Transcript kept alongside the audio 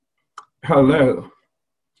Hello.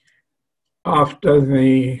 After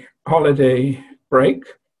the holiday break,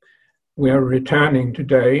 we are returning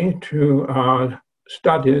today to our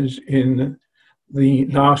studies in the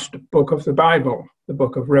last book of the Bible, the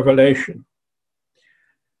book of Revelation.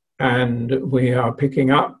 And we are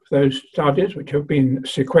picking up those studies, which have been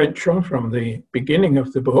sequential from the beginning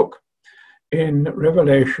of the book, in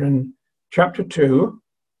Revelation chapter 2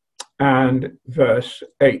 and verse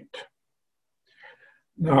 8.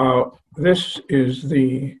 Now, this is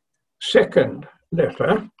the second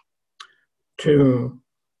letter to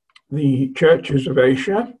the churches of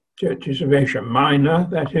Asia Minor,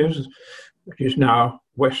 that is, which is now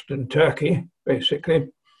Western Turkey, basically.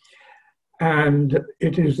 And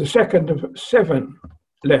it is the second of 7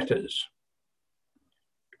 letters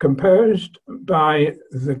composed by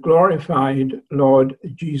the glorified Lord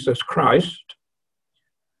Jesus Christ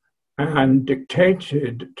and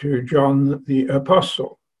dictated to John the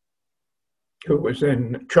Apostle, who was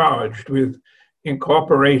then charged with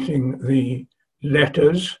incorporating the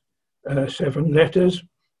letters, 7 letters,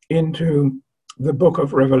 into the book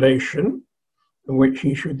of Revelation, which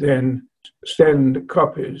he should then send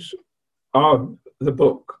copies of the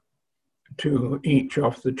book to each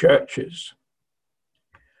of the churches.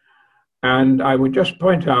 And I would just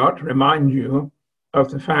remind you of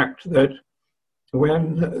the fact that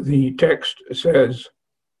when the text says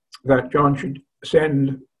that John should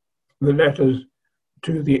send the letters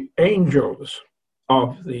to the angels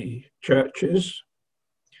of the churches,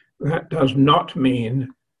 that does not mean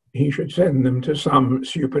he should send them to some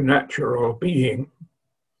supernatural being.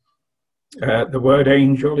 The word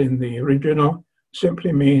angel in the original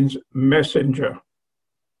simply means messenger.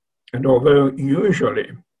 And although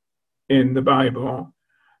usually in the Bible,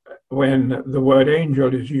 when the word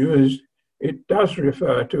angel is used, it does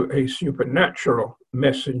refer to a supernatural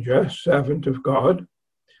messenger, servant of God.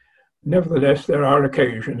 Nevertheless, there are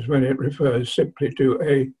occasions when it refers simply to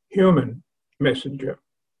a human messenger.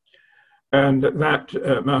 And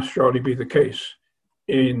that must surely be the case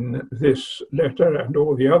in this letter and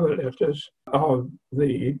all the other letters of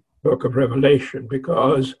the book of Revelation,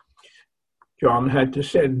 because John had to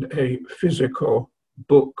send a physical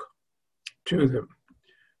book to them.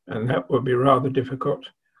 And that would be rather difficult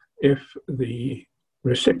if the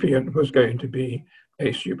recipient was going to be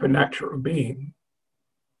a supernatural being.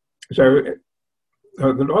 So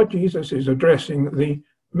the Lord Jesus is addressing the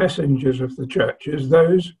messengers of the churches,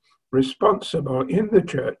 those responsible in the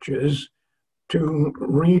churches to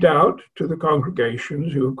read out to the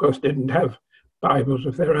congregations, who of course didn't have Bibles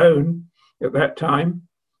of their own at that time,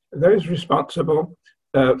 those responsible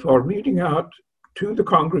for reading out to the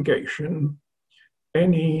congregation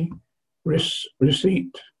any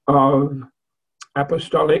receipt of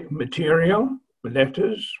apostolic material,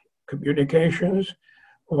 letters, communications,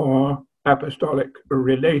 or apostolic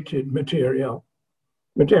related material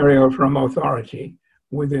from authority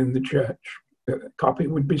within the church. A copy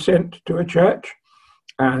would be sent to a church,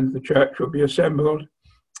 and the church would be assembled,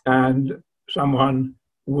 and someone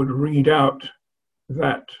would read out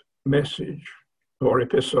that message or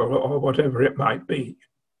epistle or whatever it might be.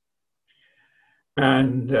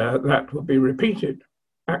 And that would be repeated.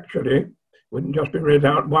 Actually, wouldn't just be read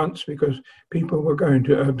out once, because people were going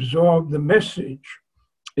to absorb the message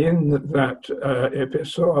in that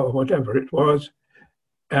epistle or whatever it was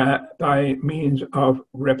by means of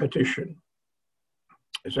repetition.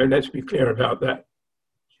 So let's be clear about that.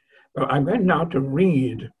 Well, I'm going now to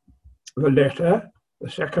read the letter, the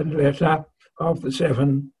second letter of the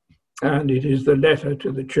 7, and it is the letter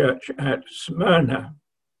to the church at Smyrna.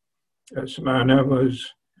 Smyrna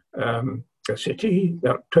was a city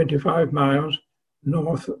about 25 miles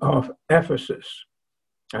north of Ephesus.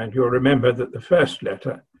 And you'll remember that the first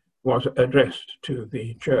letter was addressed to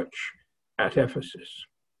the church at Ephesus.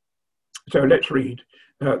 So let's read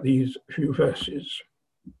these few verses.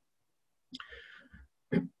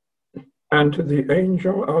 And to the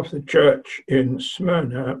angel of the church in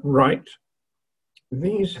Smyrna write,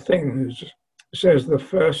 these things says the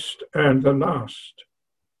first and the last,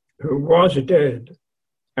 who was dead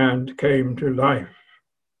and came to life.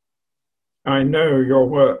 I know your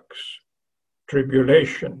works,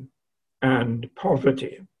 tribulation and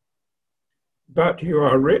poverty, but you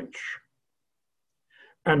are rich.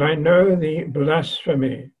 And I know the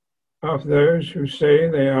blasphemy of those who say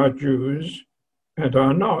they are Jews and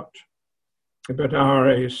are not, but are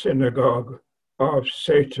a synagogue of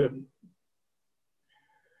Satan.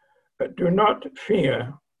 But do not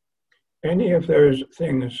fear any of those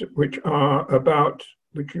things which you are about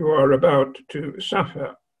to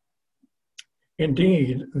suffer.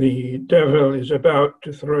 Indeed, the devil is about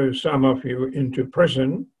to throw some of you into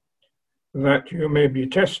prison, that you may be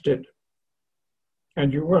tested,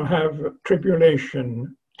 and you will have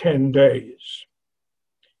tribulation 10 days.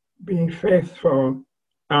 Be faithful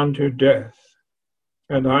unto death,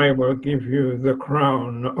 and I will give you the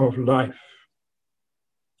crown of life.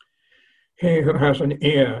 He who has an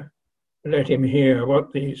ear, let him hear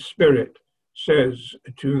what the Spirit says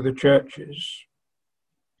to the churches.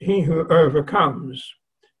 He who overcomes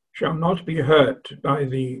shall not be hurt by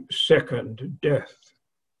the second death.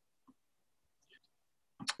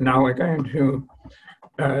 Now we're going to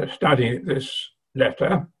study this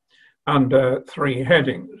letter under 3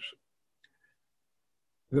 headings.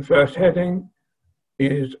 The first heading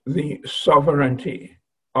is the sovereignty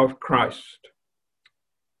of Christ.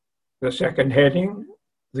 The second heading,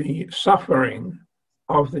 the suffering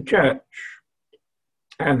of the church.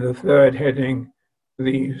 And the third heading,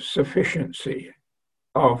 the sufficiency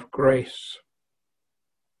of grace.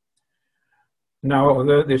 Now,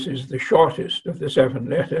 although this is the shortest of the 7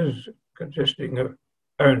 letters, consisting of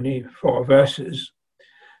only 4 verses,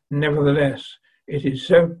 nevertheless, it is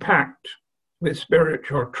so packed with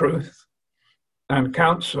spiritual truth and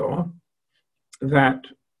counsel that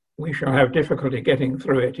we shall have difficulty getting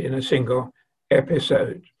through it in a single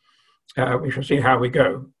episode. We shall see how we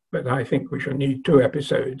go, but I think we shall need 2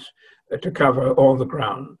 episodes to cover all the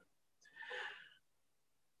ground.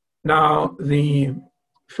 Now, the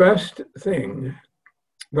first thing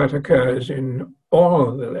that occurs in all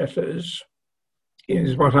of the letters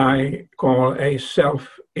is what I call a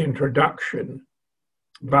self-introduction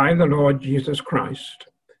by the Lord Jesus Christ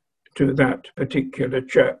to that particular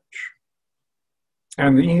church.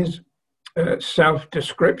 And these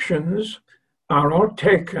self-descriptions are all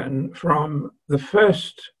taken from the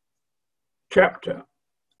first chapter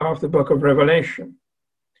of the book of Revelation,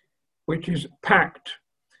 which is packed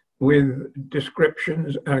with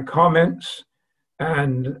descriptions and comments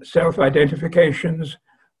and self-identifications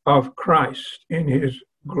of Christ in his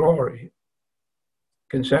glory,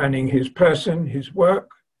 concerning his person, his work,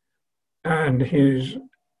 and his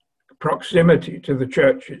proximity to the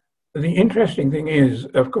churches. The interesting thing is,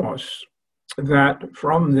 of course, that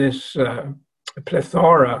from this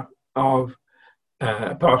plethora of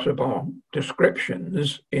possible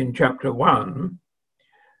descriptions in chapter 1,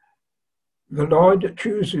 the Lord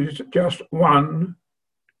chooses just 1,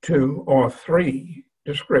 2, or 3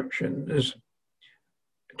 descriptions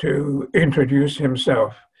to introduce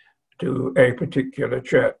himself to a particular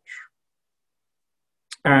church.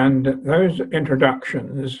 And those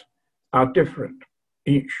introductions are different.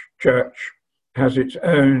 Each church has its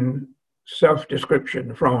own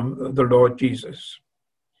self-description from the Lord Jesus.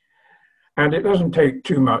 And it doesn't take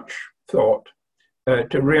too much thought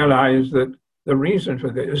to realize that the reason for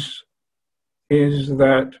this is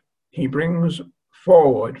that he brings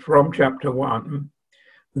forward from chapter 1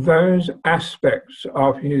 those aspects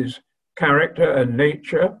of his character and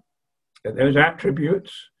nature, those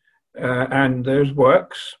attributes and those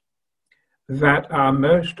works that are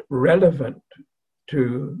most relevant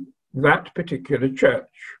to that particular church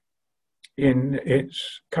in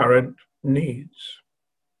its current needs.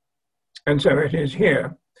 And so it is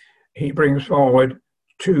here he brings forward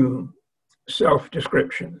 2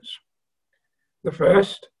 self-descriptions. The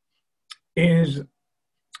first is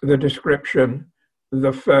the description,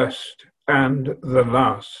 the first and the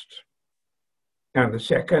last. And the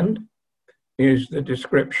second is the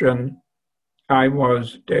description, I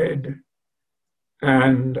was dead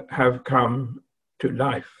and have come to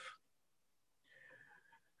life.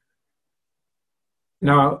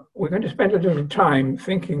 Now, we're going to spend a little time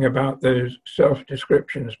thinking about those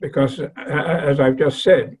self-descriptions because, as I've just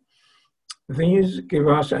said, these give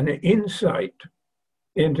us an insight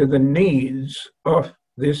into the needs of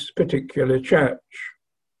this particular church.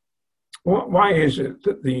 Why is it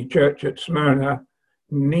that the church at Smyrna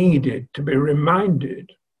needed to be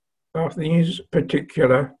reminded of these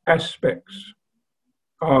particular aspects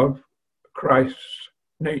of Christ's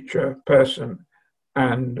nature, person,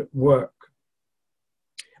 and work?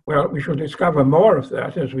 Well, we shall discover more of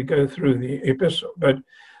that as we go through the epistle, but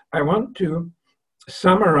I want to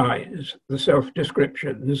summarize the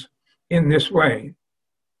self-descriptions in this way.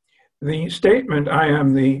 The statement, I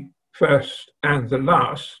am the first and the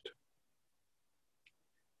last,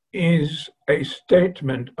 is a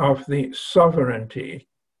statement of the sovereignty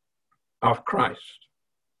of Christ.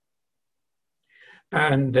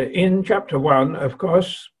 And in chapter 1, of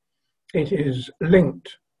course, it is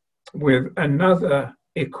linked with another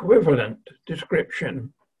equivalent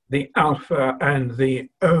description, the Alpha and the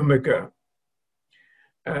Omega.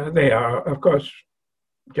 They are, of course,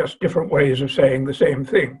 just different ways of saying the same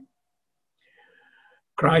thing.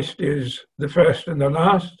 Christ is the first and the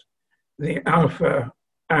last. the Alpha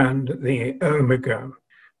and the Omega.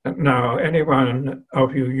 Now, anyone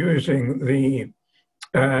of you using the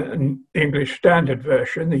English Standard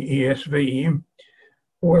Version, the ESV,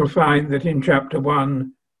 will find that in chapter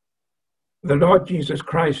 1, the Lord Jesus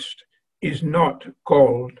Christ is not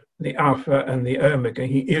called the Alpha and the Omega.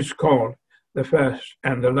 He is called the first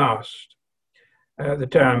and the last. The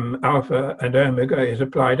term Alpha and Omega is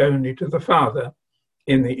applied only to the Father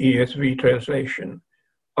in the ESV translation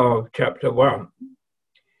of chapter 1.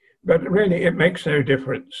 But really it makes no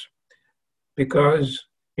difference, because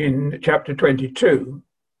in chapter 22,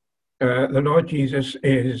 the Lord Jesus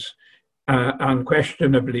is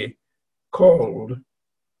unquestionably called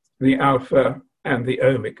the Alpha and the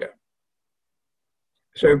Omega.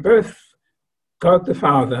 So both God the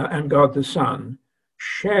Father and God the Son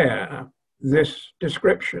share this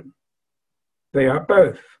description. They are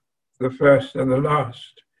both the first and the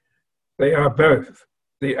last. They are both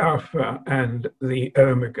the Alpha and the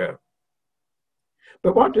Omega.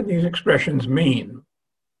 But what do these expressions mean?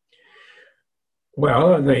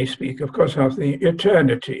 Well, they speak, of course, of the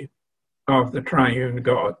eternity of the triune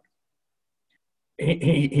God.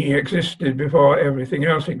 He existed before everything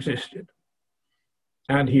else existed,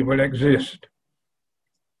 and he will exist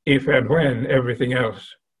if and when everything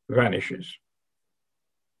else vanishes.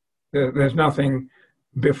 There's nothing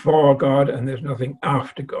before God and there's nothing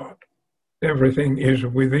after God. Everything is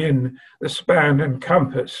within the span and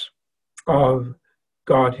compass of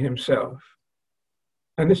God himself.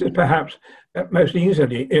 And this is perhaps most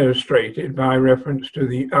easily illustrated by reference to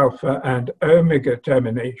the Alpha and Omega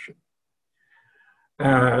termination.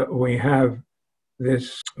 We have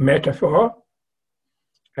this metaphor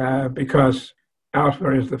because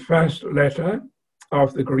Alpha is the first letter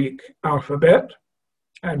of the Greek alphabet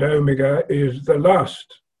and Omega is the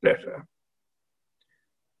last letter.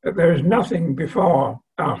 There is nothing before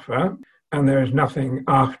Alpha and there is nothing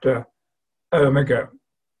after Omega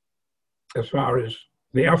as far as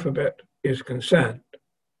the alphabet is concerned.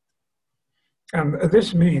 And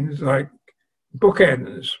this means, like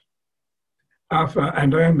bookends, Alpha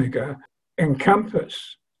and Omega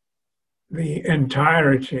encompass the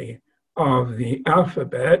entirety of the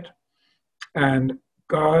alphabet, and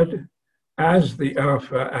God, as the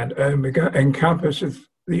Alpha and Omega, encompasses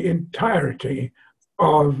the entirety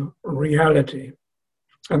of reality.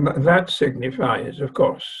 And that signifies, of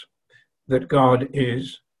course, that God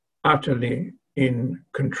is utterly in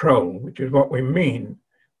control, which is what we mean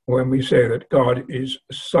when we say that God is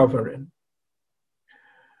sovereign.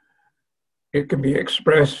 It can be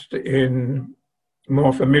expressed in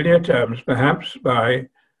more familiar terms, perhaps, by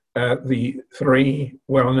the three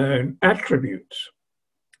well-known attributes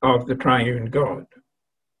of the triune God.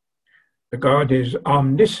 The God is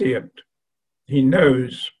omniscient. He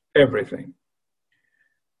knows everything.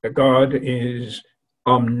 The God is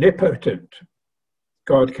omnipotent.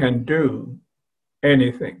 God can do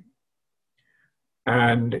anything.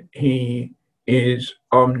 And he is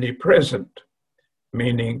omnipresent,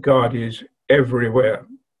 meaning God is everywhere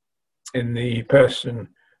in the person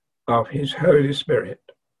of his Holy Spirit.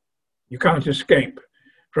 You can't escape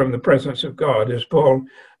from the presence of God, as Paul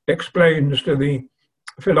explains to the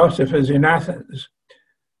philosophers in Athens,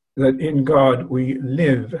 that in God we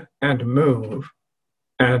live and move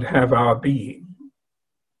and have our being.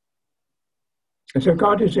 And so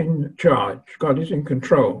God is in charge, God is in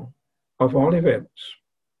control of all events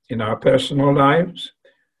in our personal lives,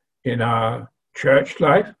 in our church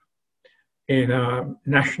life, in our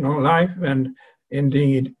national life, and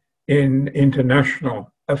indeed in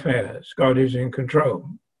international affairs. God is in control.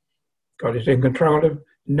 God is in control of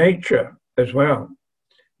nature as well.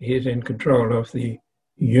 He is in control of the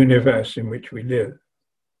universe in which we live.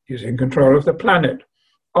 He is in control of the planet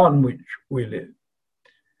on which we live.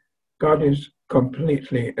 God is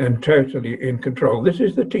completely and totally in control. This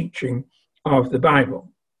is the teaching of the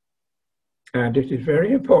Bible. And it is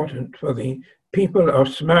very important for the people of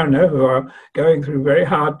Smyrna, who are going through very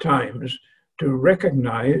hard times, to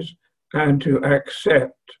recognize and to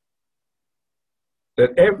accept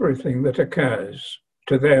that everything that occurs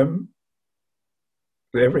to them,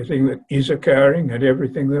 everything that is occurring and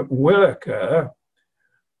everything that will occur,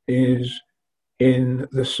 is in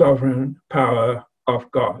the sovereign power of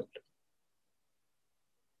God.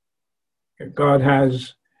 God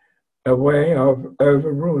has a way of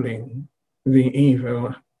overruling the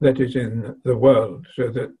evil that is in the world, so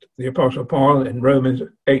that the Apostle Paul in Romans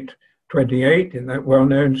 8:28, in that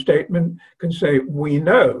well-known statement, can say, we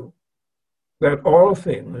know that all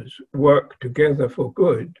things work together for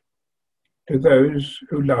good to those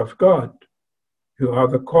who love God, who are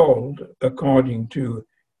the called according to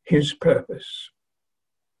his purpose.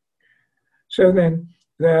 So then,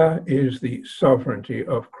 there is the sovereignty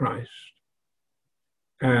of Christ.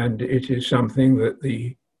 And it is something that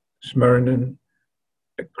the Smyrna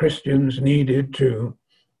Christians needed to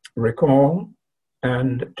recall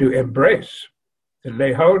and to embrace, to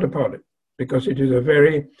lay hold upon it, because it is a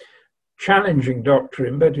very challenging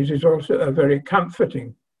doctrine, but it is also a very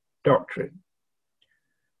comforting doctrine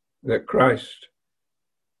that Christ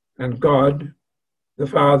and God, the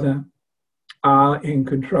Father, are in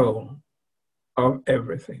control of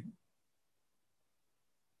everything.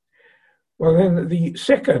 Well, then the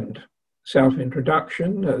second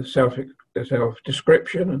self-introduction,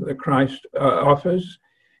 self-description that Christ offers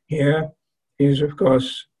here is, of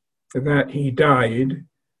course, that he died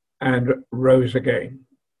and rose again.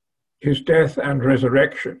 His death and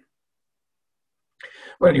resurrection.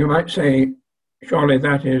 Well, you might say, surely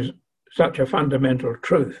that is such a fundamental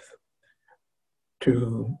truth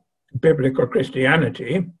to biblical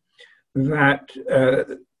Christianity that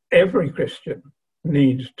every Christian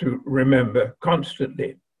needs to remember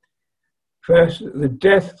constantly. First, the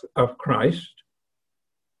death of Christ,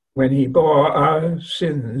 when he bore our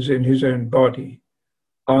sins in his own body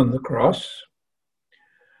on the cross,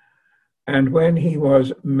 and when he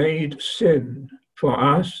was made sin for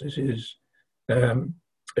us. This is 2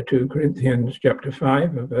 Corinthians chapter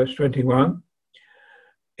 5, verse 21.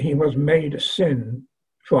 He was made sin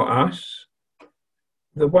for us,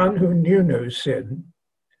 the one who knew no sin,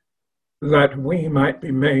 that we might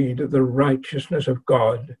be made the righteousness of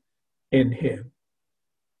God in him.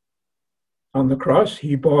 On the cross,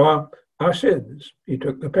 he bore our sins. He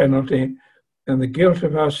took the penalty and the guilt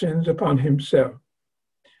of our sins upon himself.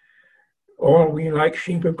 All we like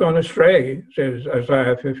sheep have gone astray, says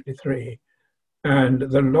Isaiah 53, and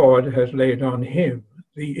the Lord has laid on him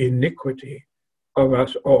the iniquity of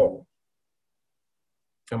us all.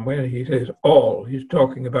 And when he says all, he's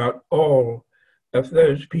talking about all of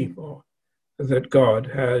those people that God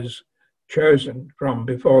has chosen from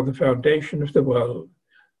before the foundation of the world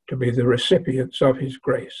to be the recipients of his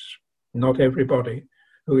grace. Not everybody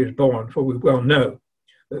who is born, for we well know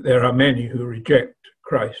that there are many who reject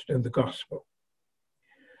Christ and the gospel.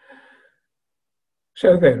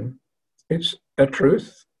 So then, it's a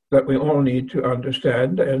truth that we all need to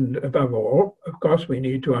understand, and above all, of course, we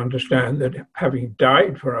need to understand that having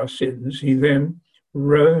died for our sins, he then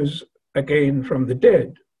rose again from the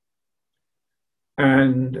dead.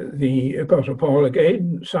 And the Apostle Paul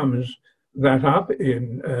again sums that up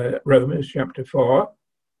in Romans chapter 4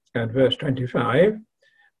 and verse 25,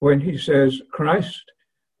 when he says, Christ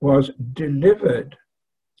was delivered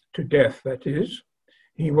to death, that is,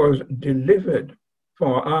 he was delivered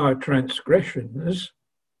for our transgressions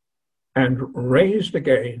and raised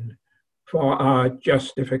again for our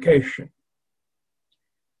justification.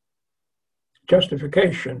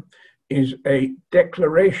 Justification is a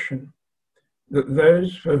declaration that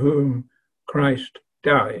those for whom Christ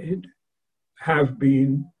died have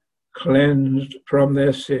been cleansed from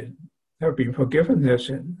their sin, have been forgiven their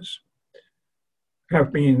sins,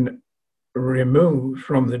 have been removed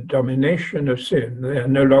from the domination of sin. They are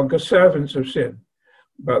no longer servants of sin,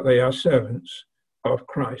 but they are servants of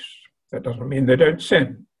Christ. That doesn't mean they don't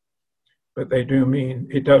sin, but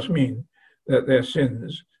it does mean that their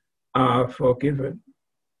sins are forgiven.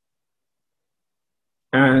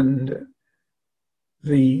 And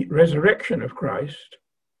the resurrection of Christ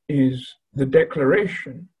is the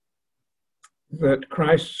declaration that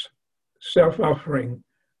Christ's self-offering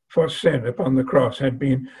for sin upon the cross had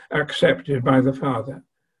been accepted by the Father,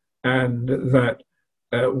 and that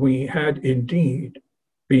we had indeed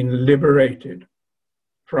been liberated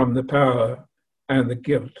from the power and the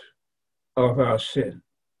guilt of our sin.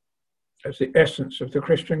 That's the essence of the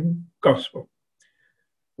Christian gospel.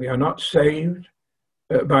 We are not saved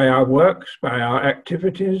by our works, by our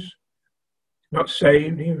activities, not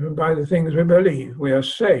saved even by the things we believe. We are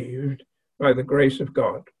saved by the grace of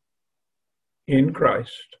God in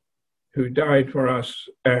Christ, who died for us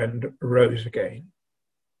and rose again.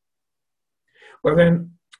 Well,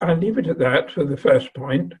 then, I'll leave it at that for the first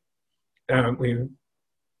point. We've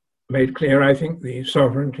made clear, I think, the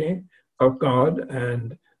sovereignty of God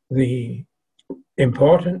and the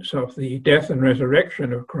importance of the death and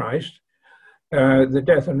resurrection of Christ. The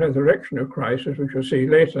death and resurrection of Christ, as we shall see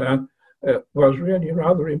later, was really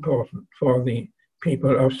rather important for the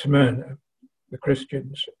people of Smyrna, the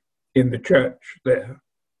Christians in the church there.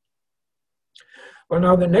 Well,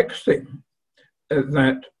 now the next thing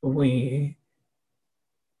that we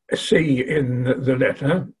see in the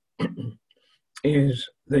letter is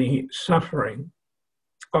the suffering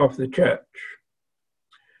of the church.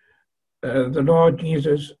 The Lord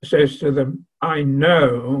Jesus says to them, I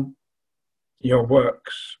know your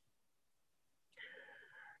works.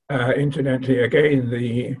 Incidentally, again,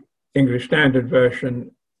 the English Standard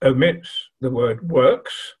Version omits the word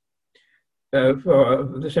works for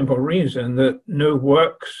the simple reason that no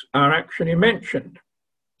works are actually mentioned,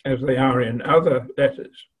 as they are in other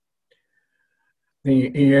letters.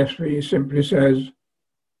 The ESV simply says,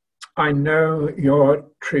 I know your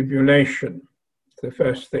tribulation, the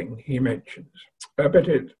first thing he mentions. But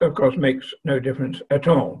it, of course, makes no difference at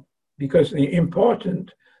all, because the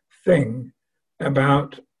important thing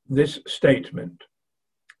about this statement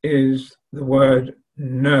is the word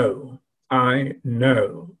know. I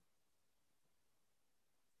know.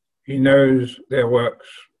 He knows their works.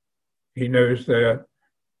 He knows their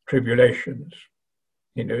tribulations.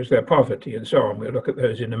 He knows their poverty and so on. We'll look at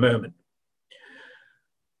those in a moment.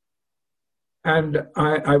 And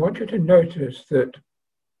I want you to notice that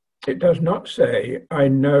it does not say, I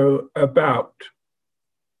know about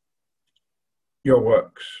your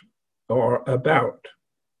works or about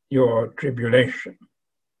your tribulation.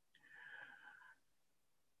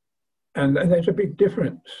 And there's a big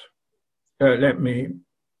difference. Let me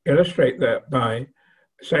illustrate that by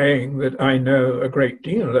saying that I know a great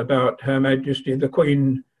deal about Her Majesty the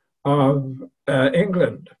Queen of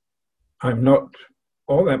England. I'm not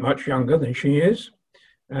all that much younger than she is,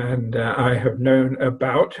 and I have known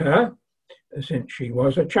about her since she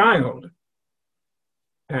was a child.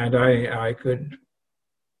 And I could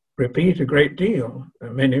repeat a great deal,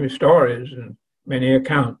 many stories and many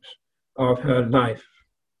accounts of her life.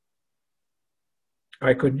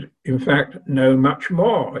 I could, in fact, know much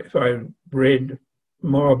more if I read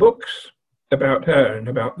more books about her and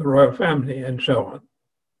about the royal family and so on.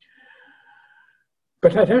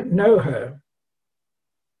 But I don't know her.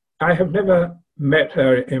 I have never met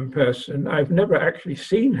her in person. I've never actually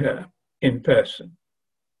seen her in person.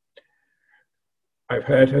 I've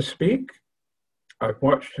heard her speak. I've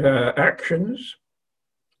watched her actions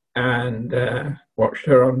and watched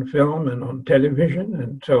her on film and on television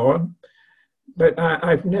and so on. But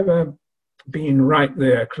I've never been right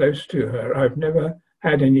there close to her. I've never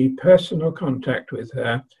had any personal contact with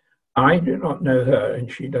her. I do not know her and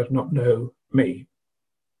she does not know me.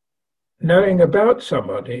 Knowing about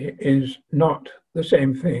somebody is not the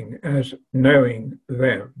same thing as knowing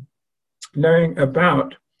them. Knowing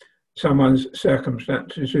about someone's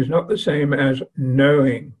circumstances is not the same as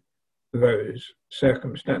knowing those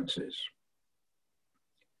circumstances.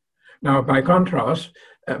 Now, by contrast,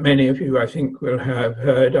 many of you, I think, will have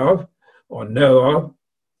heard of or know of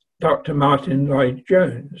Dr. Martyn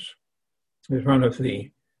Lloyd-Jones, who's one of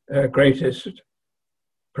the greatest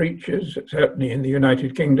preachers, certainly in the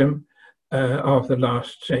United Kingdom, of the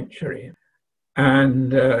last century.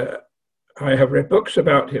 And I have read books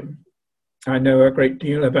about him. I know a great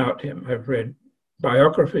deal about him. I've read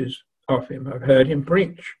biographies of him. I've heard him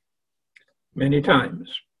preach many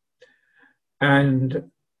times. And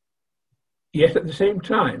yet at the same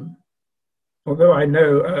time, although I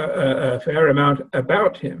know a fair amount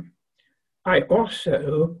about him, I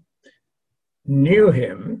also knew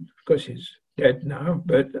him, because he's dead now,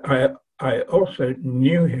 but I also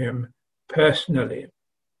knew him personally.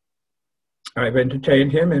 I've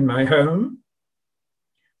entertained him in my home.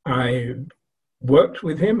 I worked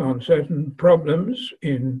with him on certain problems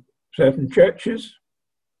in certain churches,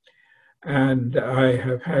 and I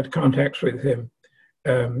have had contacts with him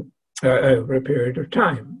over a period of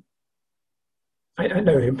time. I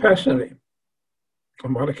know him personally.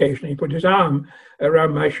 On one occasion, he put his arm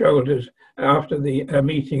around my shoulders after the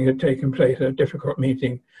meeting had taken place, a difficult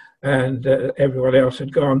meeting, and everyone else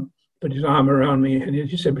had gone, put his arm around me, and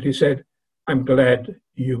he simply said, "I'm glad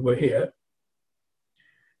you were here."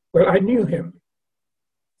 Well, I knew him.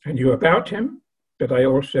 I knew about him, but I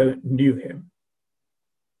also knew him.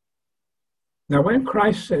 Now, when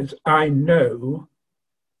Christ says, "I know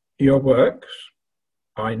your works,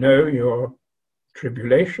 I know your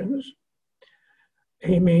tribulations,"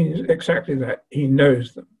 he means exactly that. He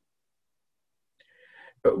knows them.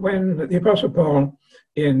 But when the Apostle Paul,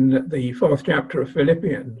 in the 4th chapter of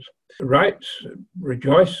Philippians, writes,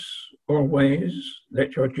 "Rejoice always,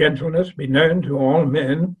 let your gentleness be known to all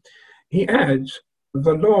men," he adds,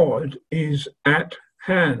 "The Lord is at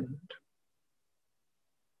hand."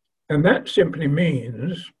 And that simply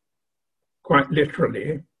means, quite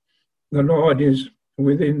literally, the Lord is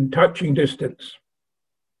within touching distance.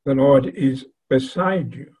 The Lord is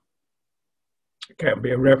beside you. It can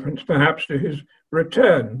be a reference perhaps to his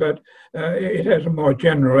return, but it has a more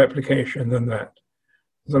general application than that.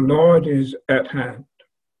 The Lord is at hand.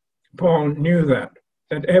 Paul knew that,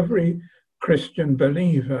 and every Christian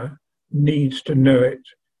believer needs to know it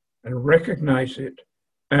and recognize it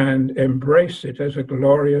and embrace it as a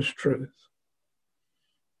glorious truth.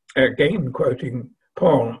 Again, quoting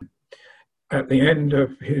Paul at the end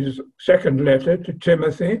of his second letter to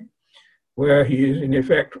Timothy, where he is in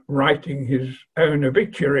effect writing his own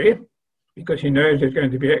obituary, because he knows he's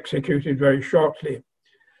going to be executed very shortly.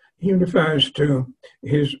 He refers to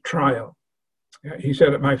his trial. He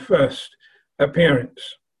said, at my first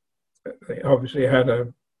appearance, they obviously had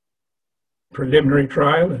a preliminary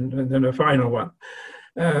trial and then a final one.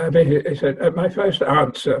 But he said, at my first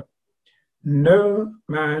answer, no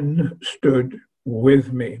man stood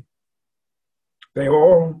with me. They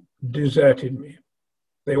all deserted me.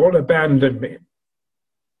 They all abandoned me.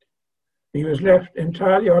 He was left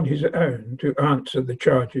entirely on his own to answer the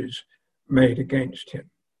charges made against him.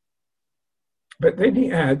 But then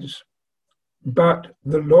he adds, but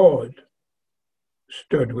the Lord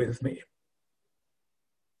stood with me.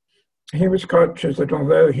 He was conscious that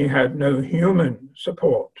although he had no human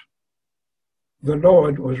support, the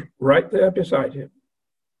Lord was right there beside him,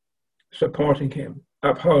 supporting him,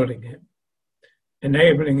 upholding him,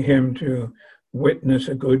 enabling him to witness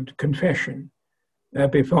a good confession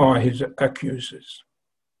before his accusers.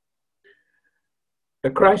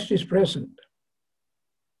 But Christ is present.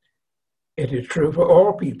 It is true for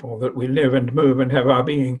all people that we live and move and have our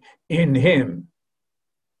being in him.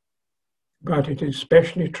 But it is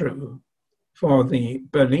especially true for the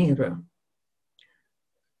believer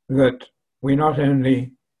that we not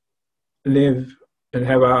only live and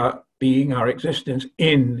have our being, our existence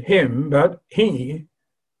in him, but he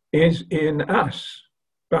is in us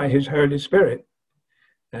by his Holy Spirit.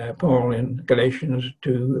 Paul in Galatians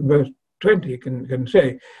 2, verse 20 can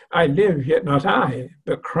say, I live, yet not I,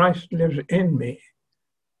 but Christ lives in me.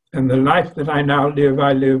 And the life that I now live,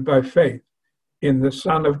 I live by faith in the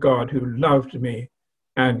Son of God who loved me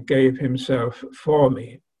and gave himself for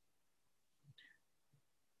me.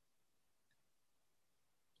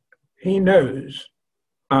 He knows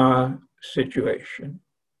our situation.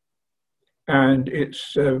 And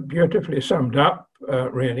it's beautifully summed up,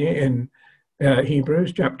 really, in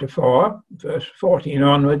Hebrews chapter 4, verse 14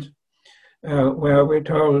 onwards, where we're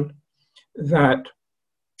told that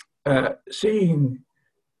seeing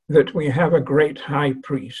that we have a great high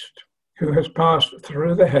priest who has passed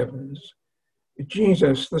through the heavens,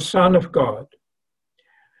 Jesus, the Son of God,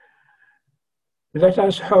 let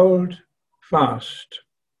us hold fast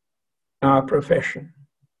our profession,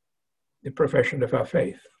 the profession of our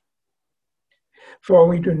faith. For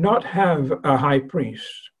we do not have a high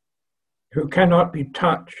priest who cannot be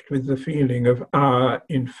touched with the feeling of our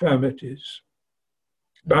infirmities,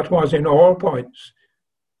 but was in all points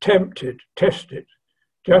tempted, tested,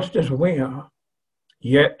 just as we are,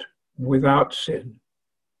 yet without sin.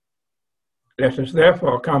 Let us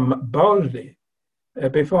therefore come boldly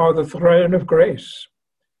before the throne of grace,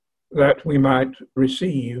 that we might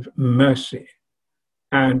receive mercy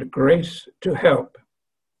and grace to help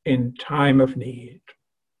in time of need.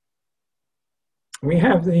 We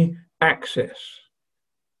have the access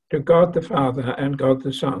to God the Father and God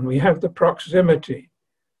the Son. We have the proximity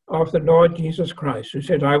of the Lord Jesus Christ, who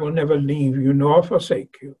said, I will never leave you nor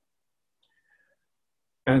forsake you.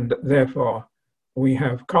 And therefore, we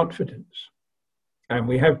have confidence and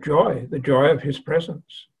we have joy, the joy of his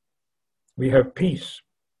presence. We have peace,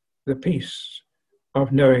 the peace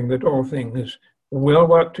of knowing that all things will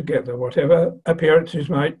work together, whatever appearances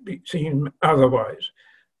might seem otherwise,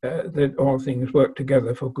 that all things work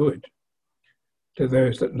together for good to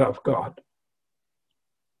those that love God.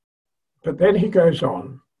 But then he goes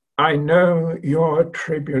on, I know your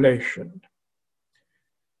tribulation.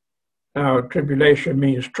 Now, tribulation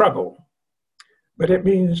means trouble, but it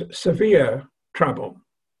means severe trouble,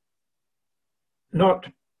 not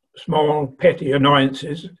small petty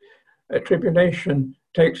annoyances. A tribulation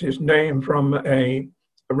takes its name from a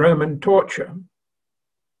Roman torture,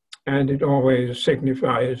 and it always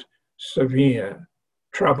signifies severe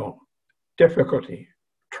trouble, difficulty,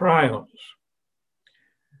 trials.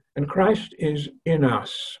 And Christ is in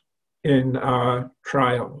us in our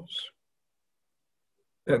trials.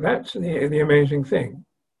 That's the amazing thing.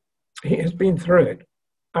 He has been through it.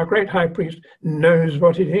 Our great high priest knows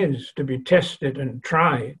what it is to be tested and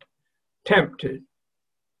tried, tempted,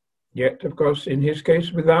 yet, of course, in his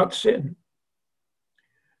case, without sin.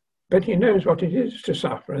 But he knows what it is to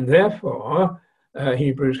suffer, and therefore,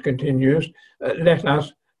 Hebrews continues, let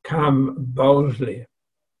us come boldly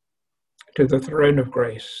to the throne of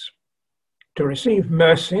grace to receive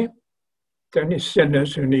mercy. It's only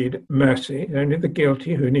sinners who need mercy, only the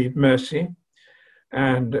guilty who need mercy,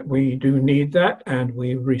 and we do need that, and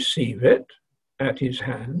we receive it at his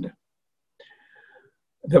hand,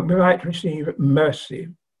 that we might receive mercy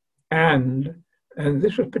and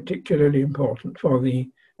this was particularly important for the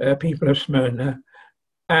people of Smyrna,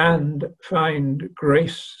 and find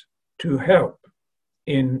grace to help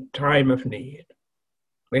in time of need.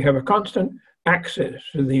 We have a constant access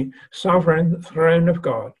to the sovereign throne of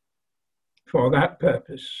God for that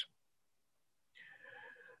purpose.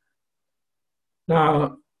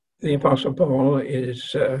 Now, the Apostle Paul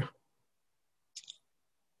is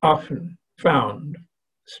often found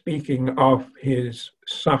speaking of his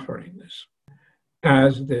sufferings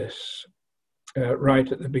as this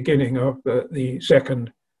right at the beginning of the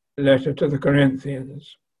second letter to the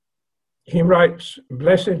Corinthians. He writes,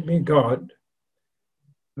 "Blessed be God,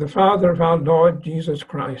 the Father of our Lord Jesus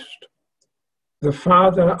Christ, the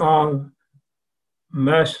Father of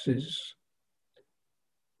mercies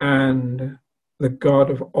and the God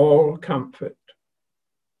of all comfort,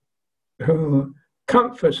 who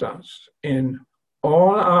comforts us in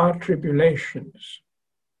all our tribulations,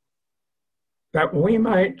 that we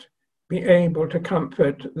might be able to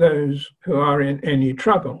comfort those who are in any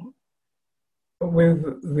trouble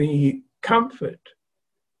with the comfort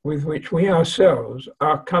with which we ourselves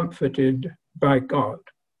are comforted by God."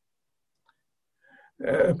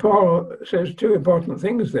 Paul says two important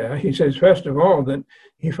things there. He says, first of all, that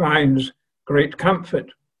he finds great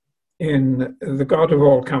comfort in the God of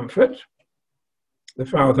all comfort, the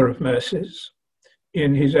Father of mercies,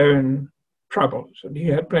 in his own troubles. And he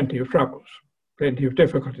had plenty of troubles, plenty of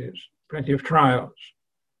difficulties, plenty of trials.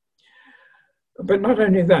 But not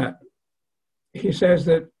only that, he says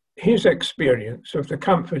that his experience of the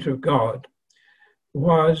comfort of God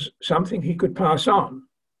was something he could pass on.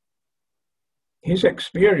 His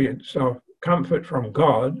experience of comfort from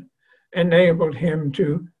God enabled him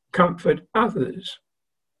to comfort others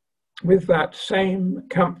with that same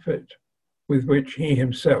comfort with which he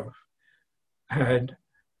himself had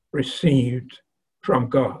received from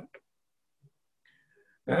God.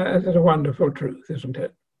 That's a wonderful truth, isn't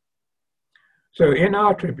it? So in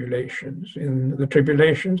our tribulations, in the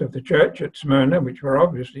tribulations of the church at Smyrna, which were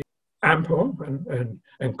obviously ample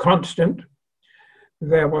and constant,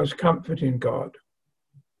 there was comfort in God.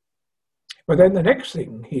 But then the next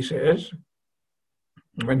thing he says,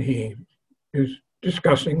 when he is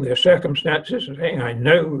discussing their circumstances and saying, I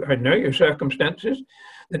know your circumstances,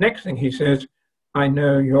 the next thing he says, I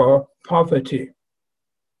know your poverty.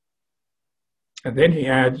 And then he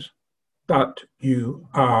adds, but you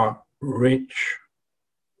are rich.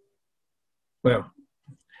 Well,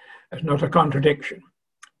 that's not a contradiction.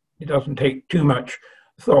 It doesn't take too much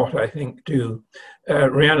thought, I think, to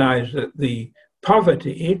realize that the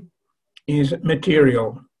poverty is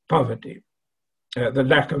material poverty, the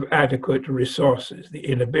lack of adequate resources, the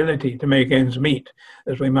inability to make ends meet,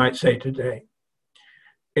 as we might say today.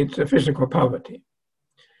 It's a physical poverty.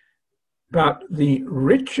 But the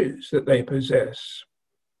riches that they possess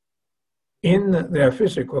in their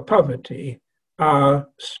physical poverty are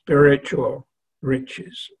spiritual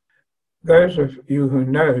riches. Those of you who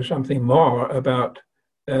know something more about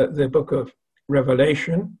the book of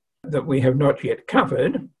Revelation that we have not yet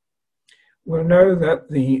covered will know that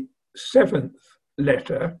the seventh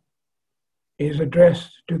letter is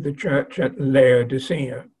addressed to the church at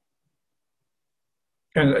Laodicea.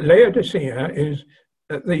 And Laodicea is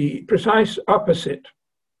the precise opposite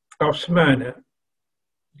of Smyrna.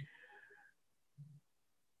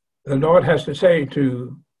 The Lord has to say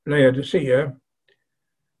to Laodicea,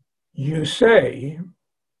 you say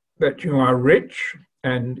that you are rich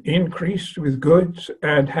and increased with goods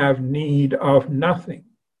and have need of nothing,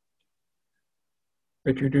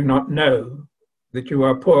 but you do not know that you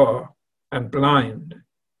are poor and blind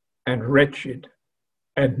and wretched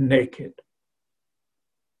and naked.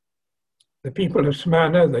 The people of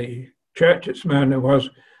Smyrna, the church at Smyrna, was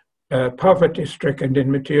poverty-stricken in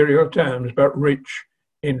material terms, but rich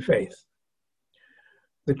in faith.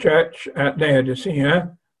 The church at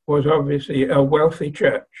Laodicea was obviously a wealthy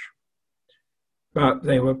church, but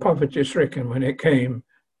they were poverty-stricken when it came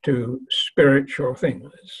to spiritual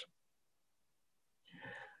things.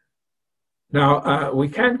 Now, we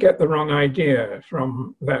can get the wrong idea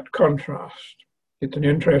from that contrast. It's an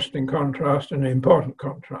interesting contrast and an important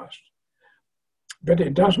contrast. But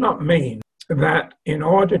it does not mean that in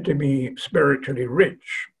order to be spiritually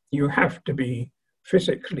rich, you have to be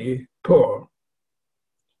physically poor.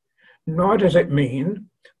 Nor does it mean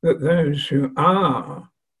that those who are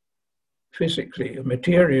physically,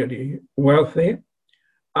 materially wealthy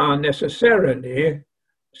are necessarily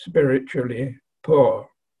spiritually poor.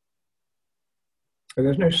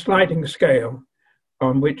 There's no sliding scale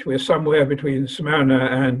on which we're somewhere between Smyrna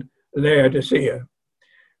and Laodicea.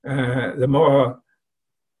 The more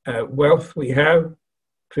wealth we have,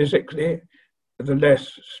 physically, the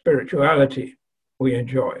less spirituality we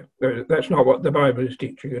enjoy. That's not what the Bible is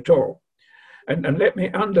teaching at all. And let me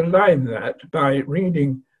underline that by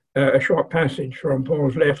reading a short passage from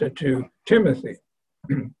Paul's letter to Timothy,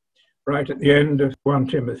 right at the end of 1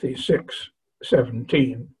 Timothy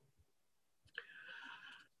 6:17.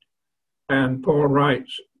 And Paul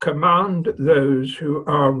writes, "Command those who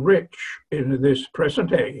are rich in this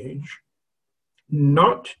present age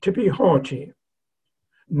not to be haughty,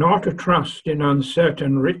 not to trust in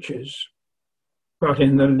uncertain riches, but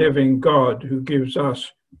in the living God who gives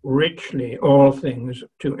us richly all things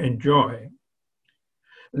to enjoy.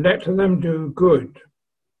 Let them do good,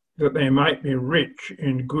 that they might be rich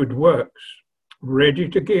in good works, ready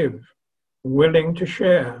to give, willing to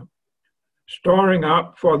share, storing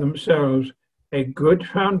up for themselves a good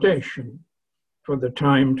foundation for the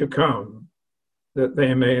time to come, that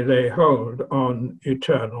they may lay hold on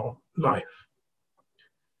eternal life."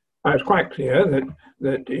 It's quite clear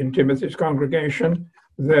that in Timothy's congregation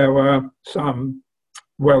there were some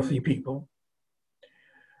wealthy people.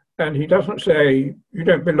 And he doesn't say, "You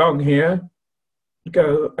don't belong here,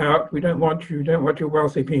 go out, we don't want you, don't want your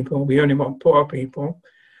wealthy people, we only want poor people."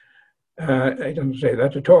 He doesn't say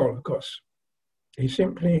that at all, of course. He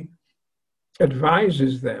simply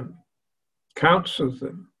advises them, counsels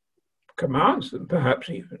them, commands them perhaps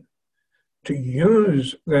even, to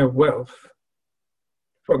use their wealth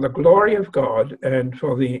for the glory of God and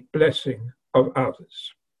for the blessing of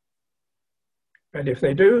others. And if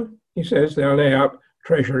they do, he says, they'll lay up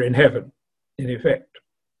treasure in heaven, in effect.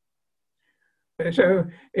 So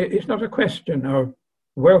it's not a question of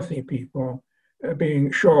wealthy people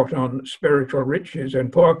being short on spiritual riches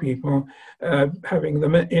and poor people having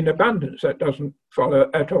them in abundance. That doesn't follow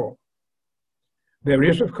at all. There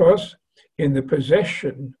is, of course, in the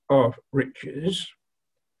possession of riches,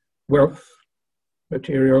 wealth,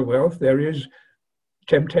 material wealth, there is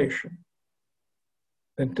temptation.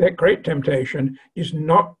 And that great temptation is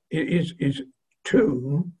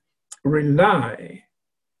to rely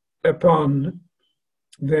upon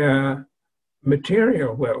their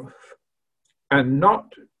material wealth and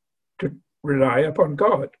not to rely upon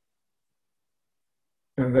God.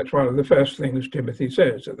 And that's one of the first things Timothy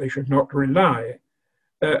says, that they should not rely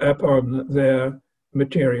upon their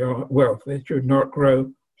material wealth. They should not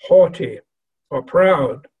grow haughty or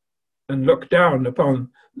proud and look down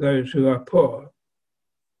upon those who are poor.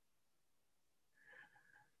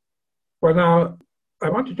 Well, now, I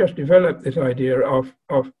want to just develop this idea of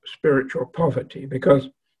spiritual poverty, because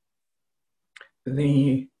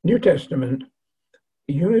the New Testament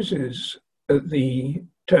uses the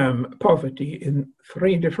term poverty in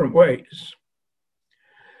three different ways.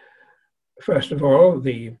 First of all,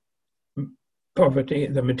 the poverty,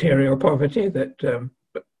 the material poverty that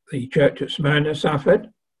the church at Smyrna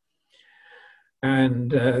suffered,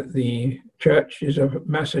 and the churches of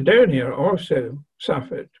Macedonia also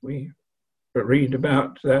suffered. We read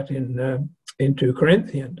about that in 2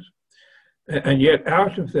 Corinthians. And yet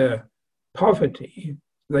out of their poverty,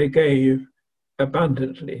 they gave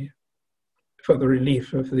abundantly for the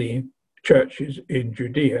relief of the churches in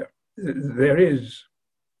Judea. There is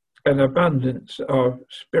an abundance of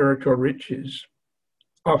spiritual riches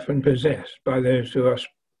often possessed by those who are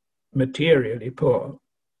materially poor.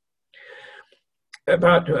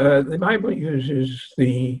 But the Bible uses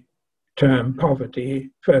the term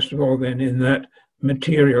poverty, first of all, then in that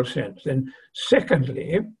material sense. Then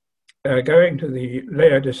secondly, going to the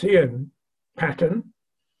Laodicean pattern,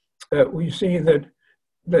 we see that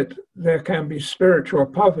there can be spiritual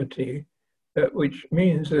poverty, which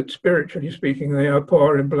means that spiritually speaking, they are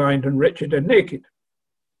poor and blind and wretched and naked.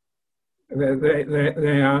 They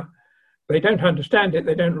don't understand it,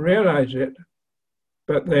 they don't realize it,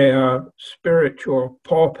 but they are spiritual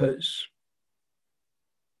paupers.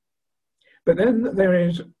 But then there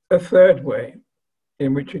is a third way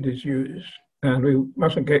in which it is used, and we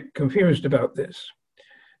mustn't get confused about this,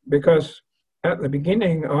 because at the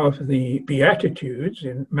beginning of the Beatitudes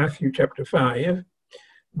in Matthew chapter 5,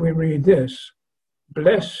 we read this: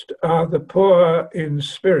 "Blessed are the poor in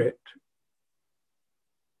spirit,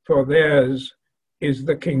 for theirs is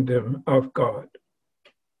the kingdom of God."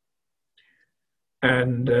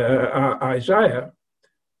 And Isaiah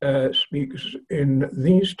speaks in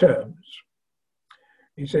these terms.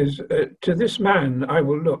 He says, "To this man I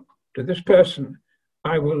will look, to this person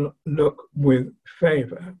I will look with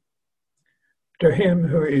favor. To him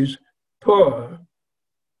who is poor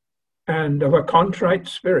and of a contrite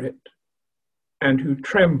spirit, and who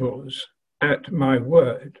trembles at my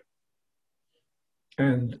word."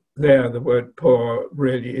 And there the word poor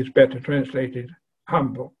really is better translated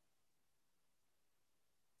humble.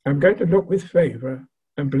 I'm going to look with favor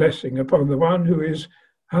and blessing upon the one who is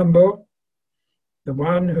humble, the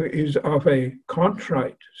one who is of a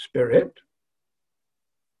contrite spirit,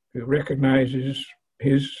 who recognizes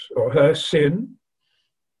his or her sin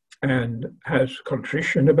and has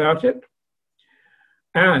contrition about it,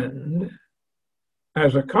 and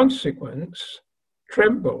as a consequence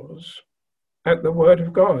trembles at the word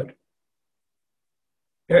of God.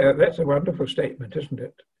 Yeah, that's a wonderful statement, isn't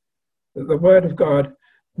it? That the word of God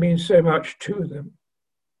means so much to them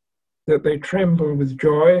that they tremble with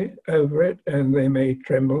joy over it, and they may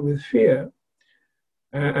tremble with fear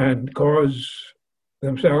and cause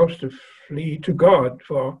themselves to flee to God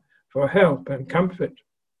for help and comfort.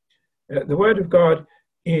 The word of God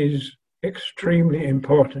is extremely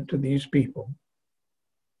important to these people.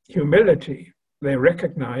 Humility, they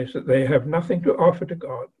recognize that they have nothing to offer to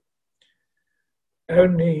God.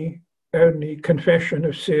 Only confession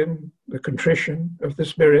of sin, the contrition of the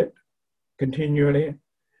Spirit continually,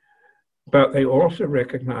 but they also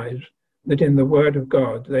recognize that in the Word of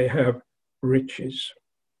God they have riches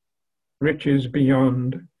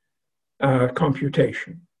beyond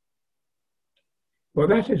computation. Well,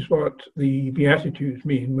 that is what the Beatitudes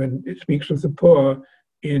mean when it speaks of the poor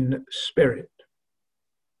in spirit.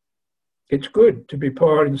 It's good to be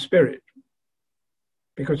poor in spirit,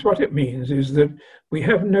 because what it means is that we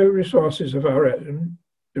have no resources of our own,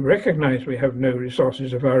 to recognize we have no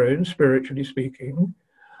resources of our own, spiritually speaking,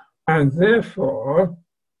 and therefore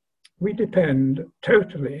we depend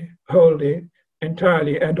totally, wholly,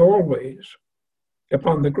 entirely, and always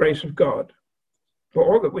upon the grace of God for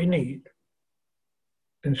all that we need,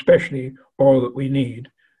 and especially all that we need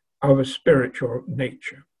of a spiritual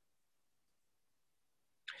nature.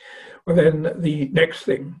 Well, then the next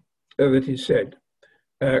thing that is said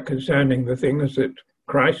concerning the things that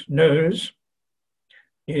Christ knows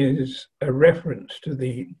is a reference to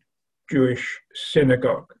the Jewish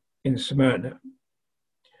synagogue in Smyrna.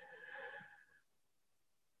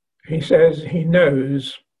 He says he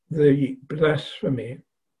knows the blasphemy,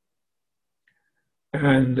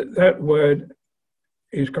 and that word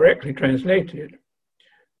is correctly translated,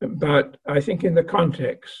 but I think in the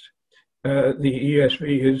context, the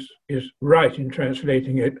ESV is right in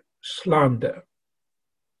translating it slander.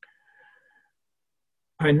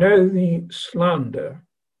 I know the slander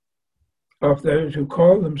of those who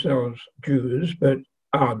call themselves Jews but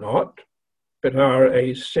are not, but are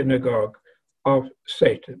a synagogue of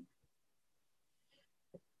Satan.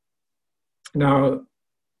 Now,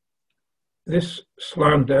 this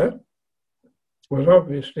slander was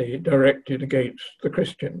obviously directed against the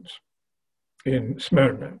Christians in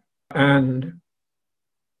Smyrna. And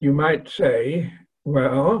you might say,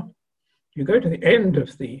 well, you go to the end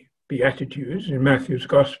of the Beatitudes in Matthew's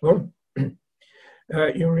Gospel,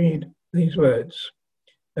 you read these words,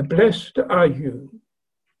 "Blessed are you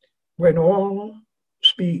when all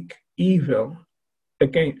speak evil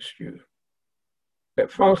against you,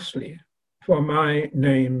 but falsely for my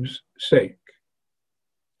name's sake.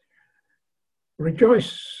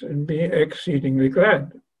 Rejoice and be exceedingly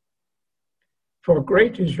glad, for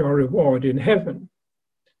great is your reward in heaven,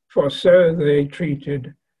 for so they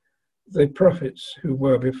treated the prophets who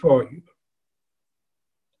were before you."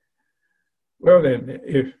 Well then,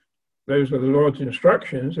 if those are the Lord's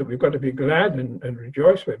instructions, that we've got to be glad and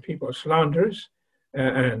rejoice when people slander us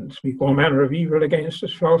and speak all manner of evil against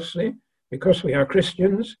us falsely, because we are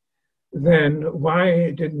Christians, then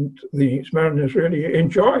why didn't the Smyrnans really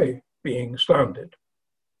enjoy being slandered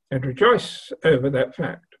and rejoice over that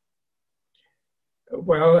fact?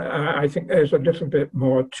 Well, I think there's a little bit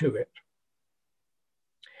more to it.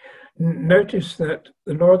 Notice that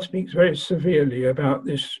the Lord speaks very severely about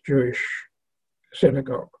this Jewish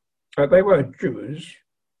synagogue. They were Jews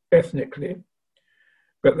ethnically,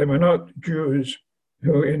 but they were not Jews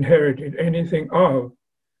who inherited anything of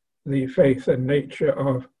the faith and nature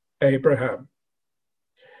of Abraham.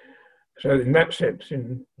 So in that sense,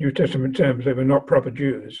 in New Testament terms, they were not proper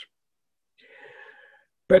Jews.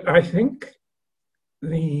 But I think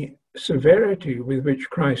the severity with which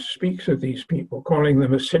Christ speaks of these people, calling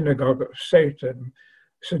them a synagogue of Satan,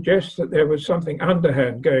 suggests that there was something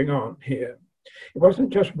underhand going on here. It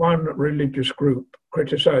wasn't just one religious group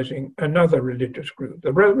criticizing another religious group.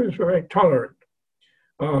 The Romans were very tolerant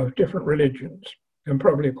of different religions and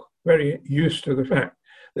probably very used to the fact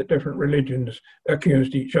that different religions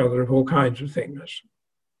accused each other of all kinds of things.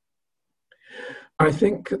 I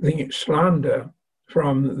think the slander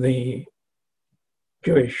from the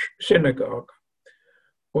Jewish synagogue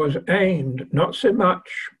was aimed not so much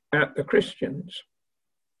at the Christians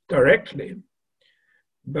directly,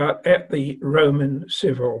 but at the Roman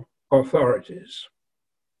civil authorities.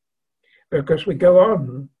 because we go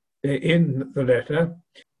on in the letter,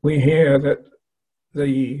 we hear that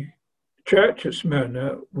the church at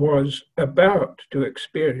Smyrna was about to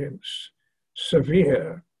experience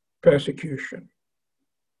severe persecution,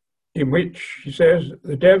 in which, he says,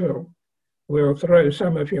 the devil will throw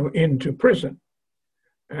some of you into prison.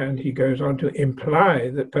 And he goes on to imply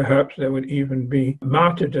that perhaps there would even be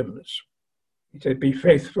martyrdoms. He said, be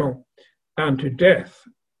faithful unto death,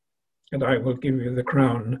 and I will give you the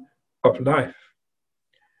crown of life.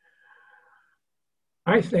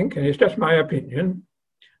 I think, and it's just my opinion,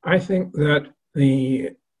 I think that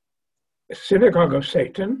the synagogue of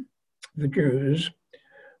Satan, the Jews,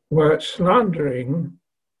 were slandering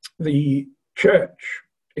the church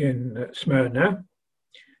in Smyrna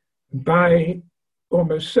by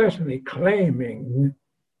almost certainly claiming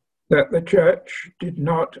that the church did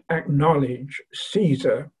not acknowledge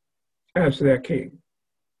Caesar as their king.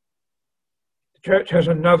 The church has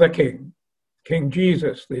another king, King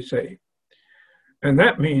Jesus, they say. And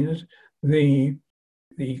that means the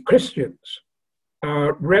Christians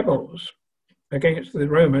are rebels against the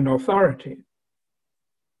Roman authority.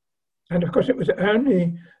 And of course, it was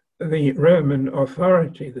only the Roman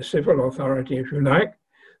authority, the civil authority, if you like,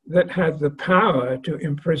 that had the power to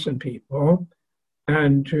imprison people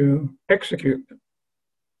and to execute them.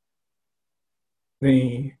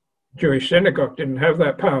 The Jewish synagogue didn't have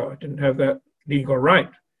that power, didn't have that legal right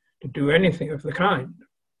to do anything of the kind.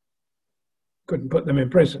 Couldn't put them in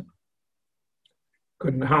prison,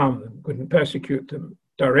 couldn't harm them, couldn't persecute them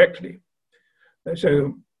directly.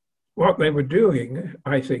 So what they were doing,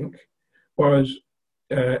 I think, was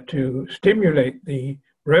to stimulate the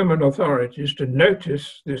Roman authorities to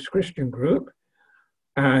notice this Christian group,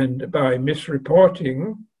 and by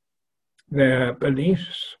misreporting their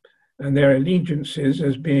beliefs and their allegiances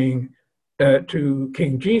as being to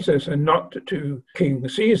King Jesus and not to King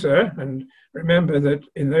Caesar. And remember that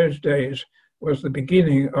in those days was the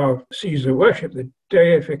beginning of Caesar worship, the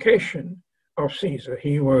deification of Caesar.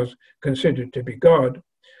 He was considered to be God,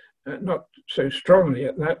 not so strongly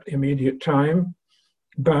at that immediate time,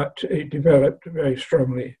 but it developed very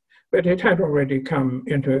strongly. But it had already come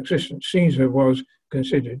into existence. Caesar was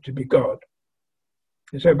considered to be God.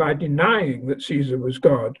 And so by denying that Caesar was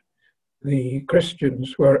God, the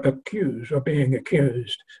Christians were accused, or being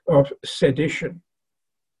accused, of sedition.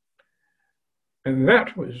 And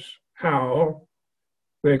that was how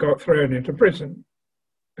they got thrown into prison.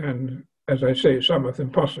 And as I say, some of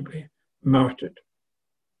them possibly martyred.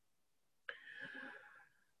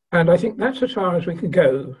 And I think that's as far as we can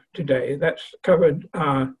go today. That's covered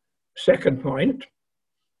our second point.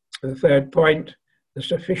 The third point, the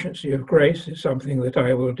sufficiency of grace, is something that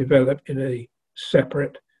I will develop in a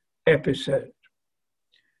separate episode.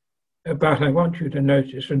 But I want you to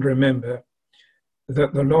notice and remember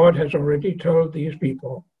that the Lord has already told these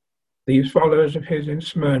people, these followers of his in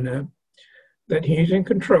Smyrna, that he's in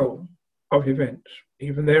control of events,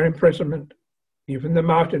 even their imprisonment, even the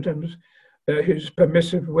martyrdoms. His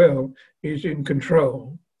permissive will is in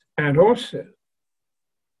control, and also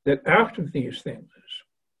that out of these things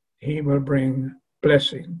he will bring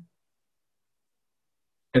blessing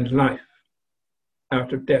and life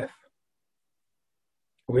out of death.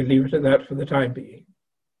 We'll leave it at that for the time being.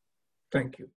 Thank you.